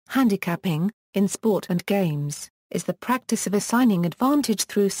Handicapping, in sport and games, is the practice of assigning advantage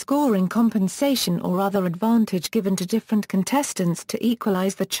through scoring compensation or other advantage given to different contestants to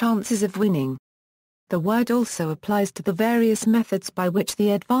equalize the chances of winning. The word also applies to the various methods by which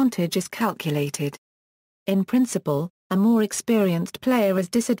the advantage is calculated. In principle, a more experienced player is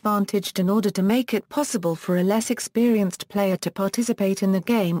disadvantaged in order to make it possible for a less experienced player to participate in the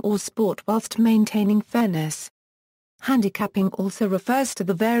game or sport whilst maintaining fairness. Handicapping also refers to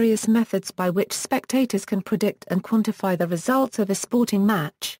the various methods by which spectators can predict and quantify the results of a sporting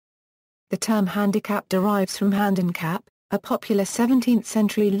match. The term handicap derives from handicap, a popular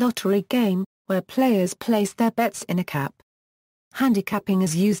 17th-century lottery game, where players place their bets in a cap. Handicapping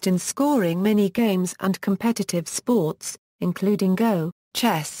is used in scoring many games and competitive sports, including Go,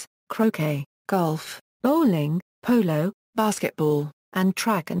 chess, croquet, golf, bowling, polo, basketball, and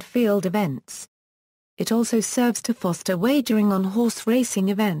track and field events. It also serves to foster wagering on horse racing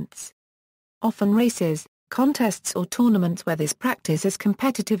events. Often races, contests or tournaments where this practice is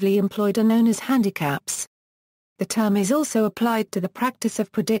competitively employed are known as handicaps. The term is also applied to the practice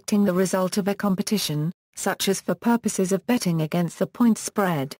of predicting the result of a competition, such as for purposes of betting against the point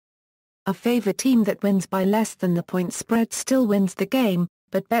spread. A favored team that wins by less than the point spread still wins the game,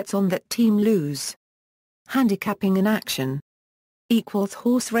 but bets on that team lose. Handicapping in action.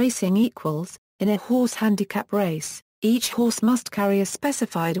 Horse racing equals. In a horse handicap race, each horse must carry a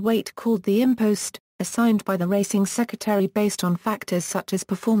specified weight called the impost, assigned by the racing secretary based on factors such as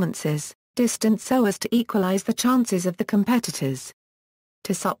performances, distance so as to equalize the chances of the competitors.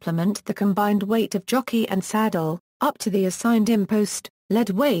 To supplement the combined weight of jockey and saddle, up to the assigned impost, lead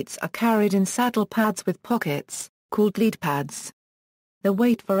weights are carried in saddle pads with pockets, called lead pads. The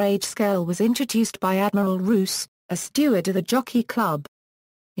weight for age scale was introduced by Admiral Roos, a steward of the Jockey Club.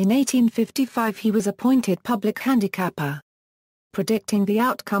 In 1855 he was appointed public handicapper. Predicting the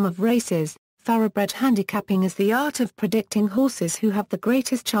outcome of races, thoroughbred handicapping is the art of predicting horses who have the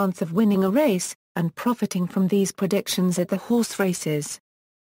greatest chance of winning a race, and profiting from these predictions at the horse races.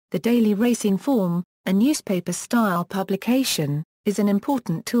 The Daily Racing Form, a newspaper-style publication, is an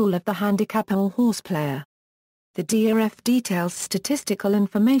important tool of the handicapper or horse player. The DRF details statistical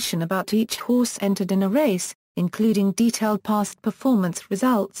information about each horse entered in a race, including detailed past performance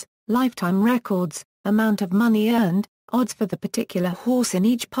results, lifetime records, amount of money earned, odds for the particular horse in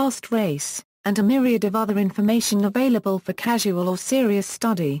each past race, and a myriad of other information available for casual or serious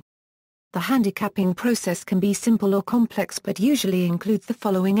study. The handicapping process can be simple or complex but usually includes the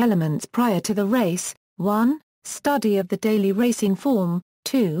following elements prior to the race: 1. Study of the daily racing form,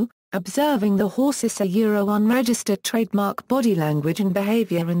 2. Observing the horse's unregistered trademark body language and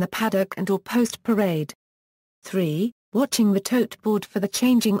behavior in the paddock and or post-parade. 3. Watching the tote board for the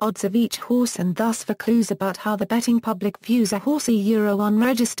changing odds of each horse and thus for clues about how the betting public views a horse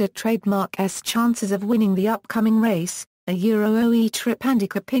unregistered trademark's chances of winning the upcoming race. A OE trip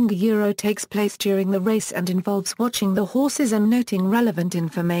handicapping takes place during the race and involves watching the horses and noting relevant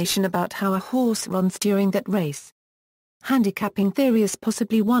information about how a horse runs during that race. Handicapping theory is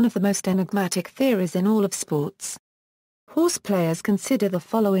possibly one of the most enigmatic theories in all of sports. Horse players consider the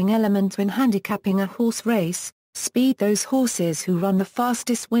following elements when handicapping a horse race: speed. Those horses who run the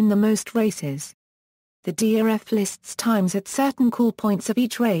fastest win the most races. The DRF lists times at certain call points of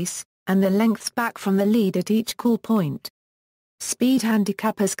each race, and the lengths back from the lead at each call point. Speed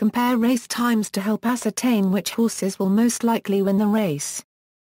handicappers compare race times to help ascertain which horses will most likely win the race.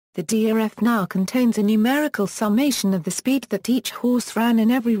 The DRF now contains a numerical summation of the speed that each horse ran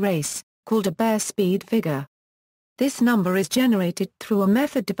in every race, called a Bear speed figure. This number is generated through a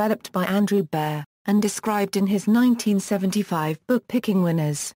method developed by Andrew Bear, and described in his 1975 book Picking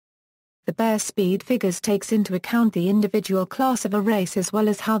Winners. The Bear speed figures takes into account the individual class of a race as well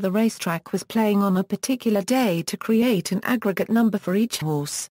as how the racetrack was playing on a particular day to create an aggregate number for each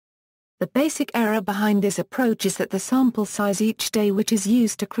horse. The basic error behind this approach is that the sample size each day which is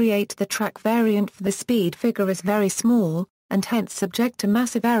used to create the track variant for the speed figure is very small, and hence subject to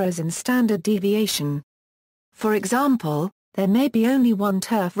massive errors in standard deviation. For example, there may be only one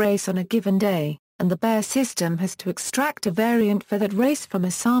turf race on a given day, and the Bear system has to extract a variant for that race from a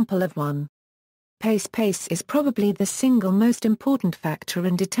sample of one. Pace is probably the single most important factor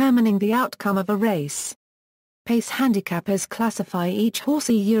in determining the outcome of a race. Pace handicappers classify each horse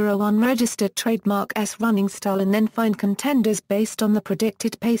unregistered trademark's running style and then find contenders based on the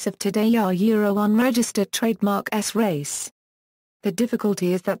predicted pace of today's unregistered trademark's race. The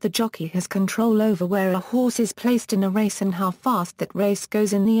difficulty is that the jockey has control over where a horse is placed in a race and how fast that race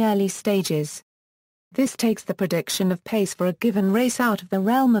goes in the early stages. This takes the prediction of pace for a given race out of the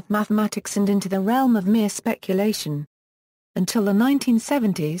realm of mathematics and into the realm of mere speculation. Until the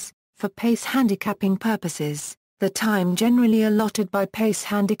 1970s, for pace handicapping purposes, the time generally allotted by pace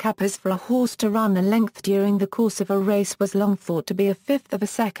handicappers for a horse to run a length during the course of a race was long thought to be a fifth of a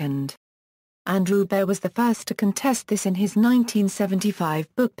second. Andrew Bear was the first to contest this in his 1975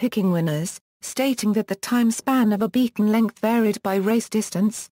 book Picking Winners, stating that the time span of a beaten length varied by race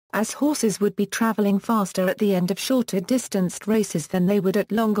distance, as horses would be traveling faster at the end of shorter distanced races than they would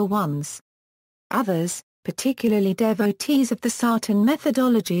at longer ones. Others, particularly devotees of the Sarton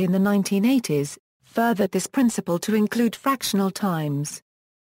methodology in the 1980s, furthered this principle to include fractional times.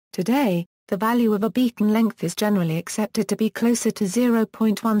 Today, the value of a beaten length is generally accepted to be closer to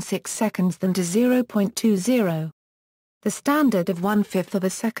 0.16 seconds than to 0.20. The standard of 1/5 of a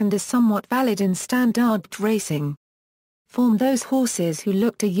second is somewhat valid in standard racing. Form those horses who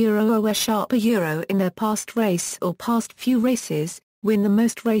looked a euro or sharp a euro in their past race or past few races, win the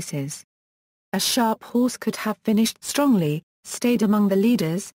most races. A sharp horse could have finished strongly, stayed among the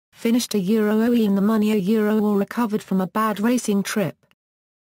leaders, finished a euro in the money a euro or recovered from a bad racing trip.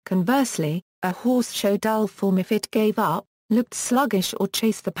 Conversely, a horse showed dull form if it gave up, looked sluggish or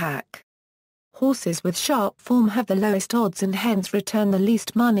chased the pack. Horses with sharp form have the lowest odds and hence return the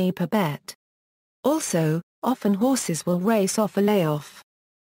least money per bet. Also, often horses will race off a layoff.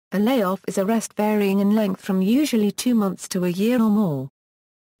 A layoff is a rest varying in length from usually 2 months to a year or more.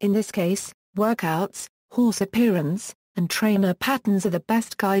 In this case, workouts, horse appearance, and trainer patterns are the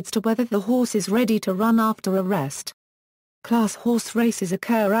best guides to whether the horse is ready to run after a rest. Class horse races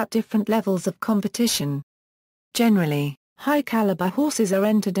occur at different levels of competition. Generally, high-caliber horses are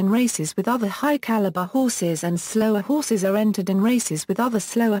entered in races with other high-caliber horses and slower horses are entered in races with other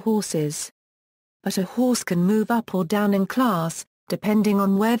slower horses. But a horse can move up or down in class, depending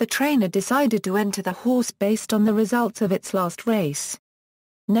on where the trainer decided to enter the horse based on the results of its last race.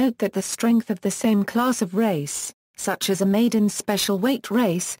 Note that the strength of the same class of race, such as a maiden special weight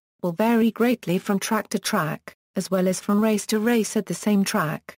race, will vary greatly from track to track, as well as from race to race at the same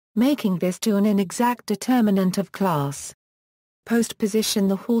track, making this to an inexact determinant of class. Post position: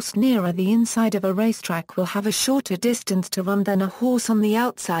 the horse nearer the inside of a racetrack will have a shorter distance to run than a horse on the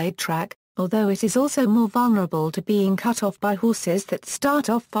outside track, although it is also more vulnerable to being cut off by horses that start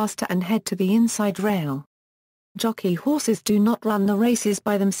off faster and head to the inside rail. Jockey horses do not run the races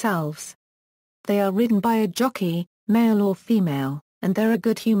by themselves. They are ridden by a jockey, male or female, and there are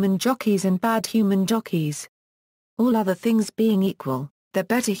good human jockeys and bad human jockeys. All other things being equal, the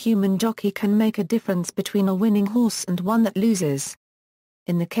better human jockey can make a difference between a winning horse and one that loses.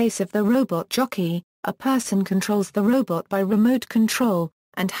 In the case of the robot jockey, a person controls the robot by remote control,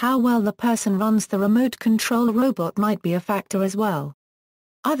 and how well the person runs the remote control robot might be a factor as well.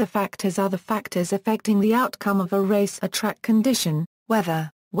 Other factors affecting the outcome of a race are track condition,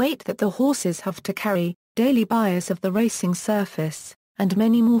 weather, weight that the horses have to carry, daily bias of the racing surface, and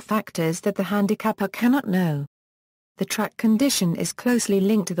many more factors that the handicapper cannot know. The track condition is closely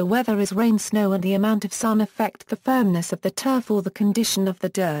linked to the weather, as rain, snow and the amount of sun affect the firmness of the turf or the condition of the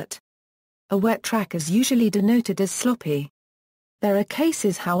dirt. A wet track is usually denoted as sloppy. There are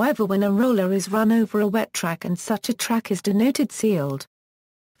cases, however, when a roller is run over a wet track and such a track is denoted sealed.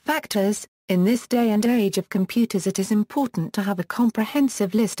 Factors: in this day and age of computers, it is important to have a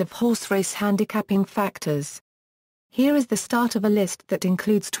comprehensive list of horse race handicapping factors. Here is the start of a list that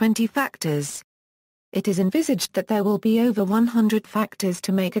includes 20 factors. It is envisaged that there will be over 100 factors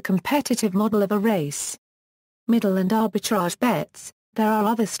to make a competitive model of a race. Middle and arbitrage bets: there are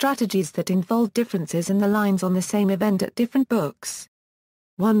other strategies that involve differences in the lines on the same event at different books.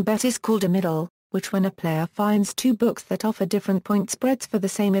 One bet is called a middle, which when a player finds two books that offer different point spreads for the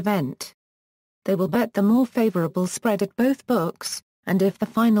same event, they will bet the more favorable spread at both books, and if the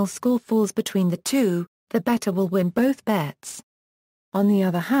final score falls between the two, the bettor will win both bets. On the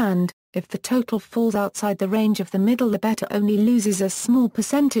other hand, if the total falls outside the range of the middle, the bettor only loses a small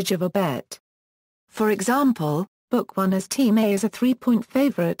percentage of a bet. For example, Book 1 has Team A as a 3-point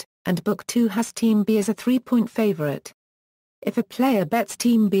favorite, and Book 2 has Team B as a 3-point favorite. If a player bets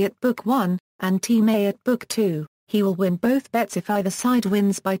Team B at Book 1, and Team A at Book 2, he will win both bets if either side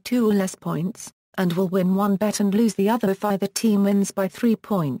wins by 2 or less points, and will win one bet and lose the other if either team wins by 3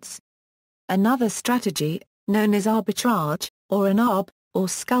 points. Another strategy, known as arbitrage, or an arb, or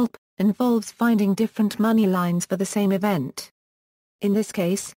scalp, involves finding different money lines for the same event. In this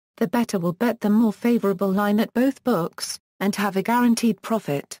case, the bettor will bet the more favorable line at both books, and have a guaranteed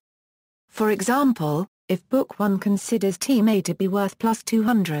profit. For example, if Book 1 considers Team A to be worth plus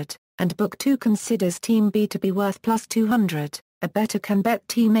 200, and Book 2 considers Team B to be worth plus 200, a bettor can bet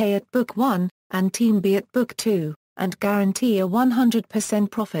Team A at Book 1, and Team B at Book 2, and guarantee a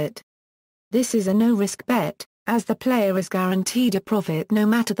 100% profit. This is a no-risk bet, as the player is guaranteed a profit no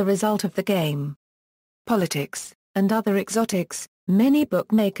matter the result of the game. Politics, and other exotics. Many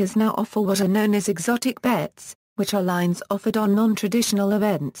bookmakers now offer what are known as exotic bets, which are lines offered on non-traditional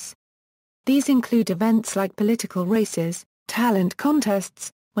events. These include events like political races, talent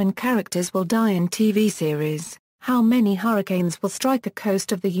contests, when characters will die in TV series, how many hurricanes will strike the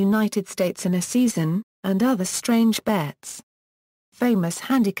coast of the United States in a season, and other strange bets. Famous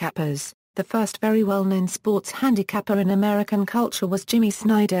handicappers. The first very well-known sports handicapper in American culture was Jimmy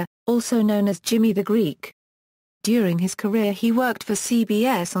Snyder, also known as Jimmy the Greek. During his career he worked for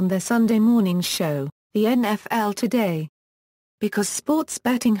CBS on their Sunday morning show, The NFL Today. Because sports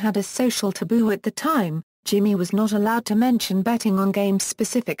betting had a social taboo at the time, Jimmy was not allowed to mention betting on games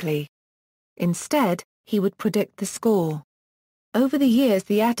specifically. Instead, he would predict the score. Over the years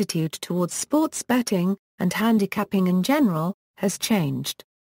the attitude towards sports betting, and handicapping in general, has changed.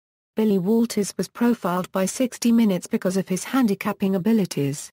 Billy Walters was profiled by 60 Minutes because of his handicapping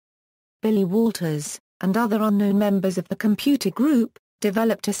abilities. Billy Walters, and other unknown members of the computer group,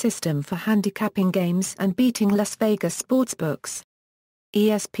 developed a system for handicapping games and beating Las Vegas sportsbooks.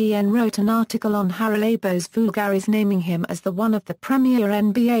 ESPN wrote an article on Haralabos Voulgaris naming him as the one of the premier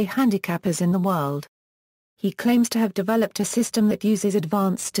NBA handicappers in the world. He claims to have developed a system that uses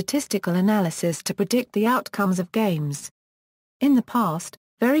advanced statistical analysis to predict the outcomes of games. In the past,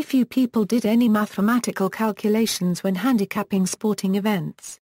 very few people did any mathematical calculations when handicapping sporting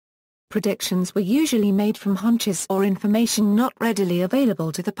events. Predictions were usually made from hunches or information not readily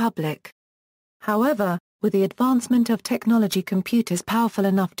available to the public. However, with the advancement of technology, computers powerful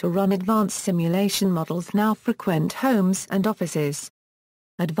enough to run advanced simulation models now frequent homes and offices.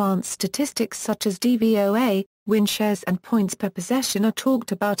 Advanced statistics such as DVOA, win shares and points per possession are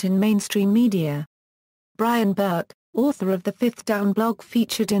talked about in mainstream media. Brian Burke, author of the Fifth Down blog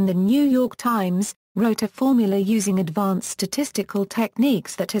featured in the New York Times, wrote a formula using advanced statistical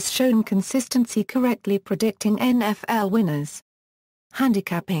techniques that has shown consistency correctly predicting NFL winners.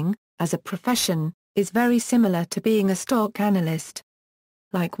 Handicapping, as a profession, is very similar to being a stock analyst.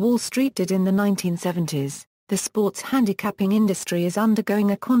 Like Wall Street did in the 1970s, the sports handicapping industry is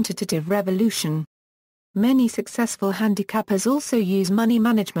undergoing a quantitative revolution. Many successful handicappers also use money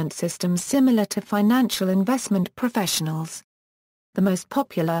management systems similar to financial investment professionals. The most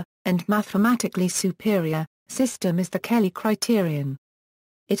popular, and mathematically superior, system is the Kelly criterion.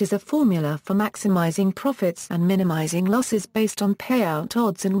 It is a formula for maximizing profits and minimizing losses based on payout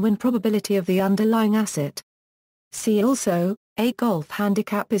odds and win probability of the underlying asset. See also, a golf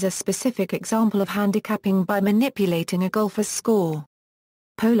handicap is a specific example of handicapping by manipulating a golfer's score.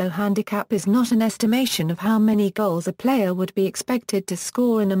 Polo handicap is not an estimation of how many goals a player would be expected to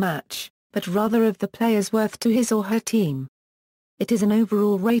score in a match, but rather of the player's worth to his or her team. It is an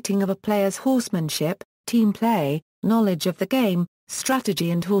overall rating of a player's horsemanship, team play, knowledge of the game, strategy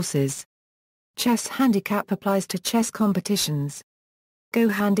and horses. Chess handicap applies to chess competitions. Go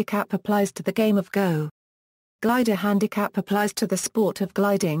handicap applies to the game of Go. Glider handicap applies to the sport of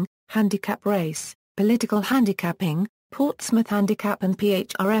gliding, handicap race, political handicapping, Portsmouth handicap and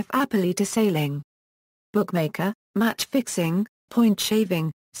PHRF apply to sailing. Bookmaker, match fixing, point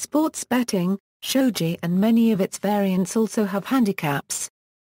shaving, sports betting, shogi and many of its variants also have handicaps.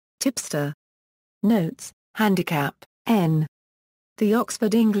 Tipster. Notes, handicap, N. The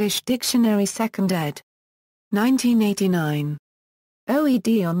Oxford English Dictionary 2nd ed. 1989.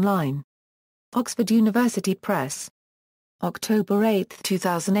 OED Online. Oxford University Press. October 8,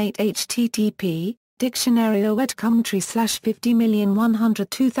 2008 http, Dictionary OED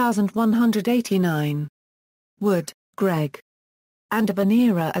Country/50,102,189. Wood, Greg. And of an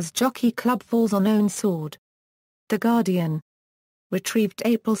era as Jockey Club falls on own sword. The Guardian. Retrieved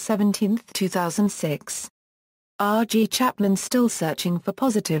April 17, 2006. R. G. Chapman still searching for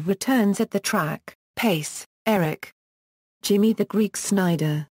positive returns at the track, Pace, Eric. Jimmy the Greek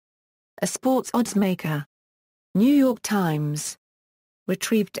Snyder. A sports odds maker. New York Times.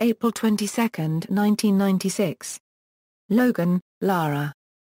 Retrieved April 22, 1996. Logan, Lara.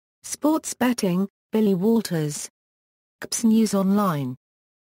 Sports betting, Billy Walters. Handicaps News Online.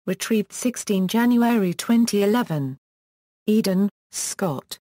 Retrieved 16 January 2011. Eden,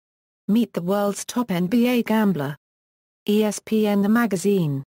 Scott. Meet the world's top NBA gambler. ESPN The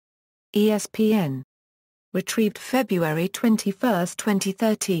Magazine. ESPN. Retrieved February 21,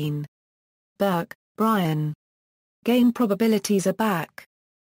 2013. Burke, Brian. Game probabilities are back.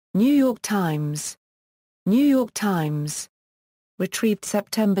 New York Times. New York Times. Retrieved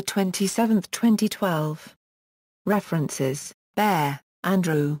September 27, 2012. References, Bear,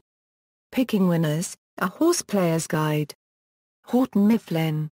 Andrew. Picking Winners, A Horse Player's Guide. Houghton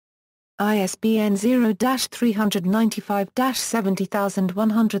Mifflin. ISBN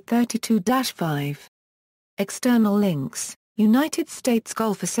 0-395-70132-5. External links: United States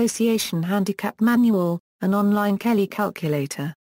Golf Association Handicap Manual, an online Kelly calculator.